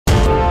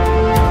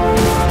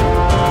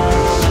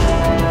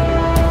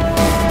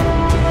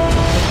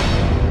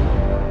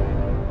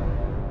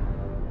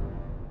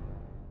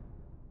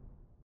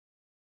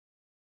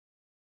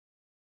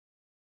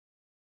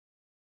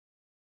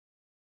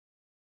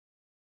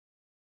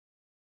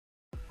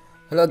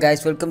Hello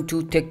guys, welcome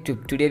to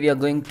TechTube. Today we are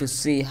going to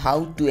see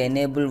how to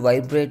enable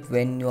Vibrate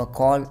when your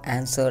call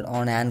answered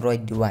on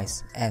Android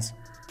device.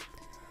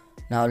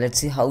 Now let's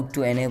see how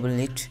to enable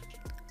it.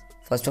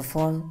 First of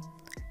all,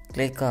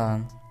 click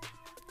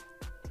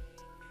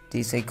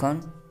this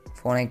icon,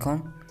 phone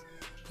icon.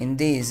 In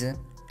this,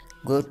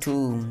 go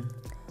to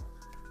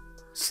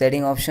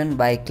setting option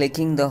by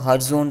clicking the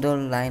horizontal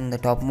line, the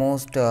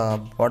topmost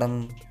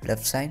bottom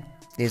left side.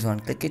 This one,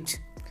 click it.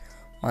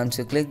 Once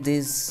you click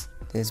this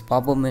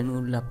pop-up menu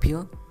will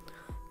appear.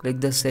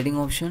 Click the setting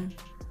option,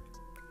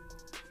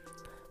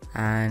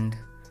 and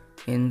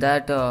in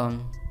that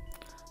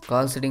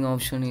call setting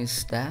option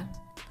is there.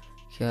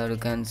 Here you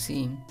can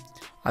see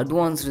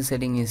advanced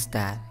setting is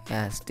there.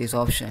 Yes, this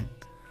option.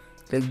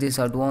 Click this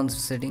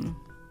advanced setting.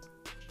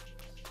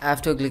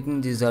 After clicking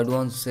this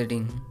advanced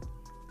setting,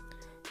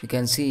 you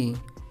can see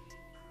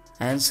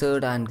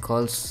answered and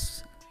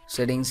calls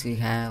settings. You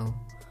have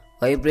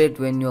Vibrate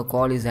when your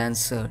call is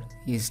answered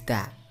is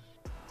there.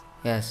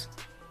 Yes,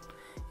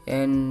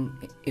 and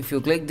if you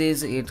click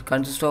this, it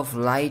consists of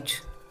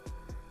light,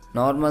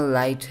 normal,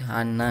 light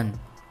and none.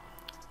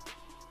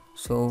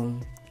 So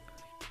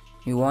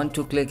you want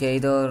to click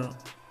either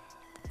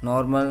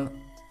normal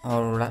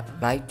or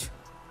light.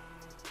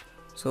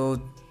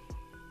 So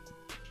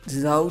this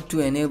is how to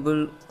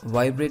enable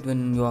Vibrate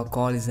when your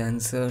call is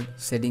answered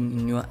setting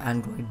in your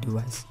Android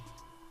device.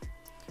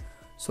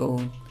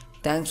 So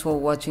thanks for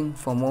watching.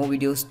 For more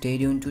videos, stay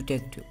tuned to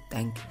TechTube.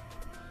 Thank you.